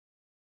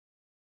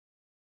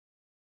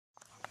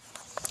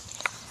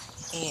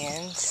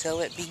And so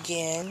it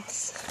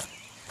begins.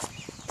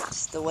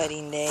 It's the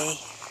wedding day,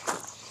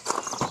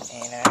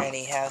 and I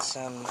already have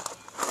some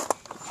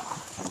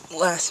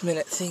last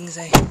minute things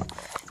I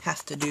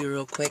have to do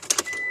real quick.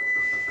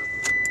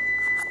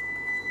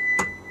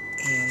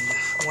 And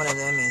one of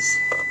them is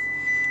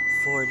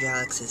forge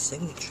Alex's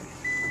signature.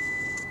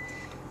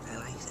 I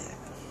like that.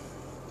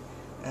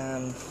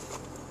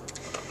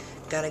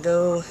 Gotta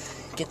go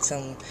get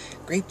some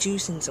grape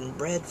juice and some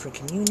bread for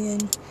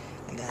communion.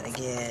 I gotta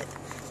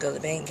go to the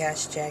bank,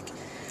 cash check.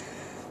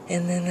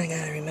 And then I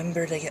gotta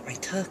remember to get my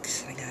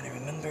tux. I gotta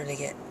remember to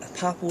get a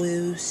pop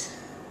woos,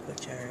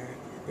 which are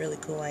a really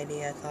cool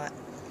idea, I thought.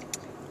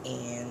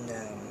 And,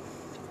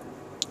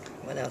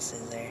 what else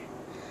is there?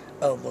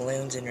 Oh,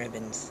 balloons and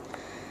ribbons.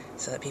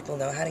 So that people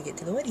know how to get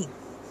to the wedding.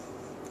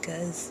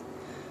 Because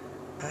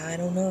I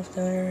don't know if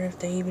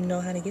they even know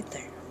how to get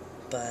there.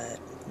 But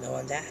no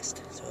one's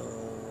asked. So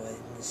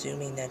I'm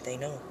assuming that they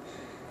know.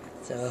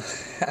 So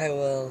I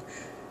will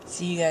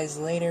see you guys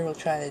later. We'll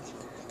try to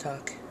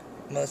talk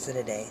most of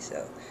the day.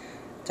 So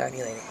talk to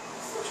you later.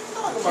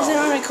 Is it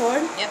on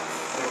record? Yep.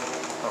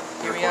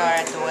 Here we are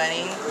at the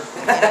wedding.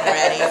 Getting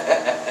ready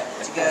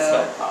to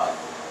go.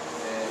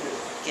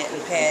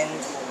 Getting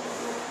pinned.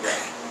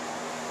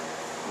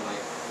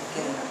 You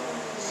can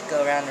just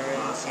go around the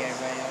room and see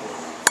everybody else.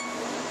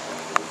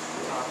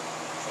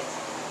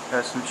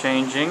 Got some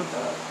changing,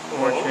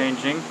 more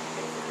changing,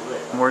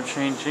 more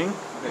changing.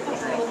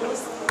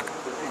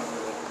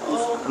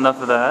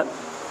 Enough of that.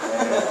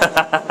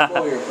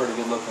 You're a pretty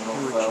good looking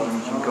More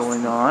changing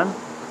going on.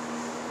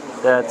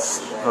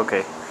 That's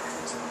okay.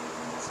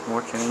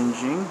 More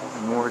changing,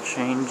 more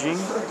changing,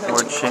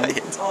 more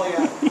changing. Oh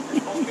yeah, there's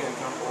supposed to be a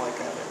couple like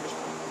that.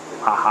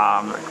 Haha,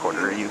 I'm the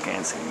recorder, you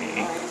can't see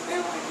me. Is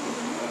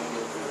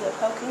it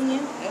poking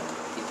you? Yep.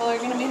 People are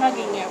going to be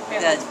hugging you.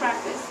 Okay, let's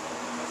practice.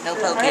 No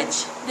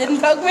pokage.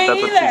 Didn't poke me That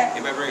puts either.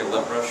 You might bring a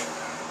lip brush.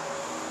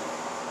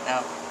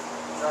 No.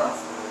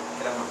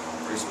 Can I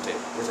bring some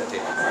tape? Where's that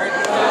tape?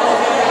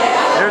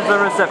 There's the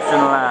reception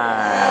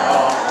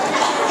line.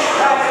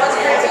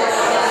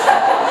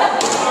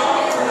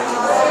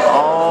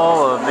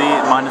 All of the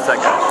minus that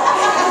guy.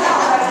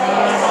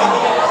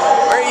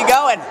 Where are you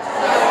going?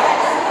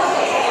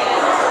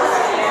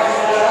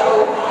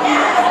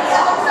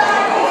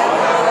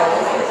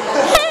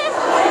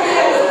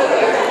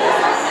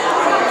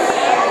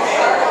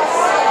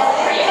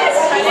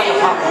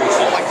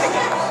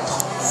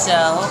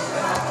 So,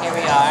 here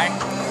we are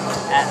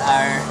at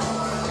our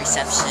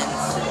reception.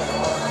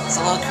 It's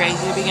a little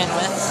crazy to begin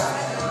with,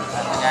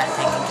 but we got it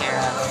taken care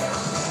of.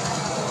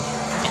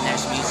 And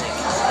there's music,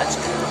 so that's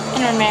good.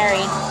 And we're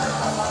married.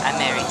 I'm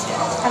married too.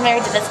 I'm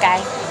married to this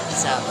guy.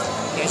 So,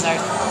 here's our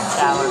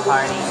shower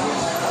party,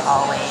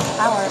 hallway,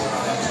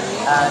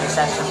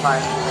 reception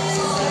party.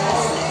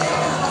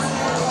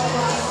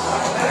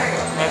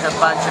 There's a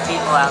bunch of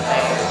people out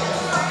there.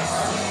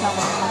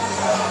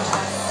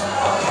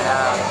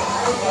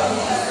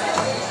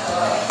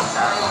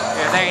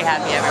 We're very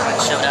happy everyone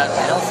showed up.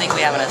 I don't think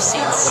we have enough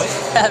seats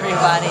for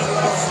everybody,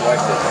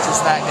 which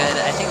is not good.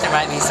 I think there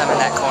might be some in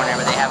that corner,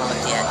 but they haven't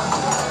looked yet.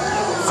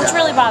 Which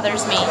really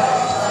bothers me.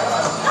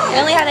 We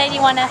only had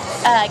 81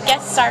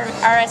 guests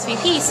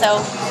RSVP,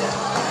 so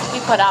we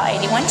put out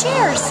 81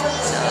 chairs.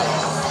 So,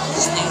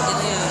 just news the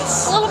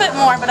news. A little bit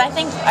more, but I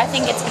think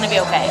it's going to be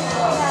okay.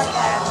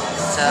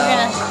 So,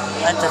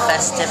 let the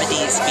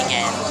festivities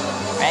begin,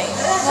 right?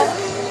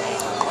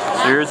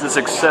 So here's this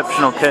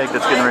exceptional cake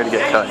that's getting ready to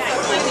get cut.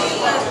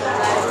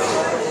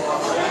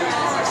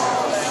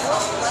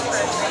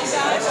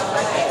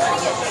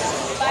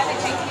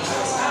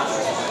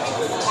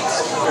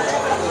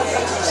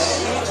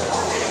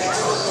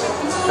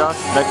 Josh,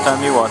 next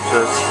time you watch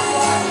this,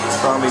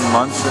 it's gonna be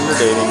months into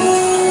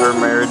dating or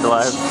married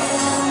life.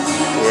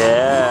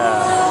 Yeah.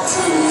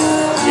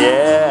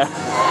 Yeah.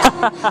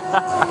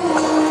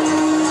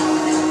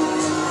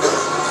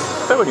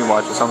 I bet when you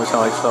watch this, I'm just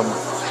like some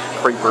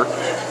creeper.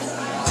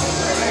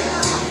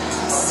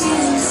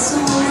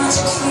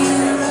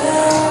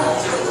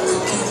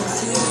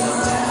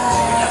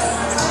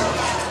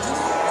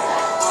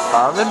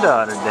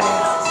 Father-daughter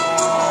dance.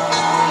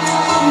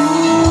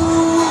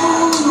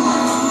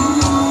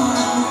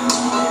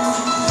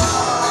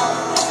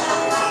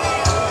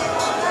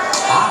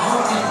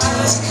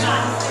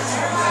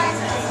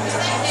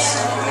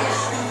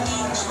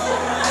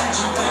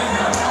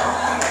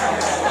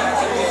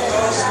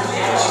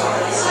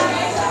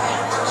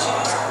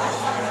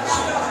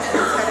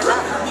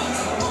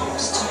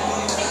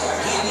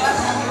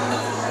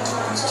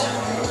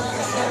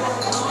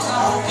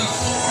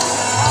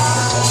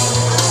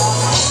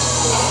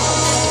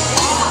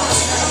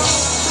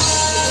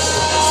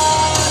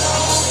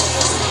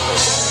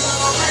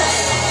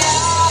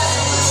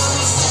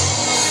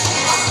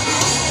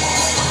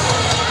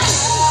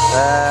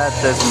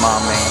 That's his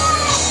mommy.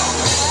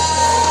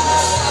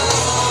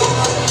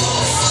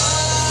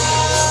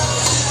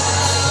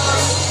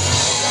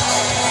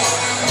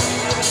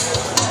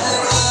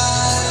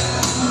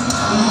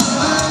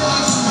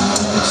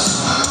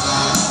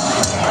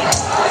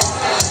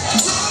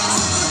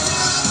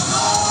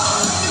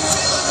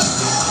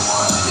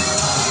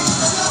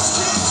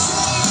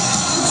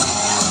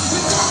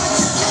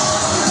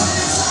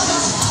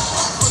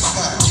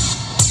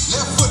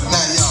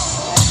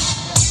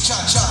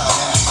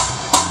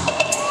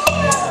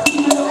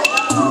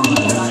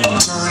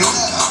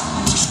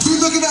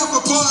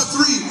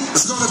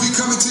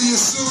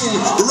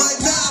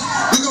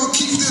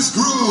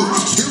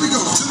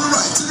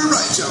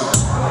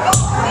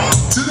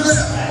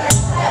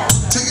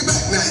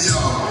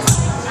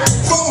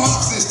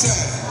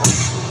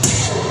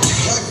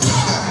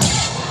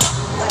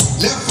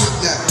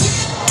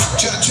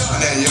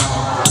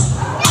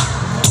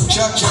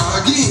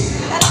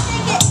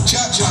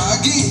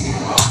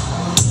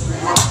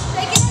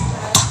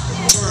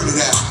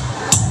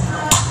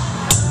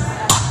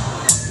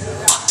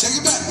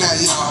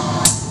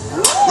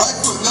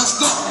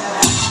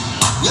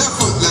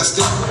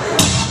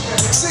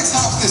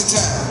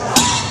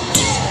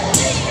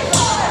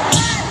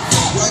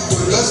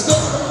 Let's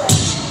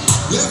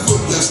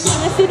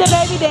see the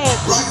baby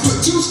dance. Right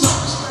foot 2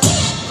 steps.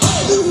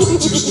 Left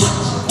foot 2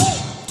 steps.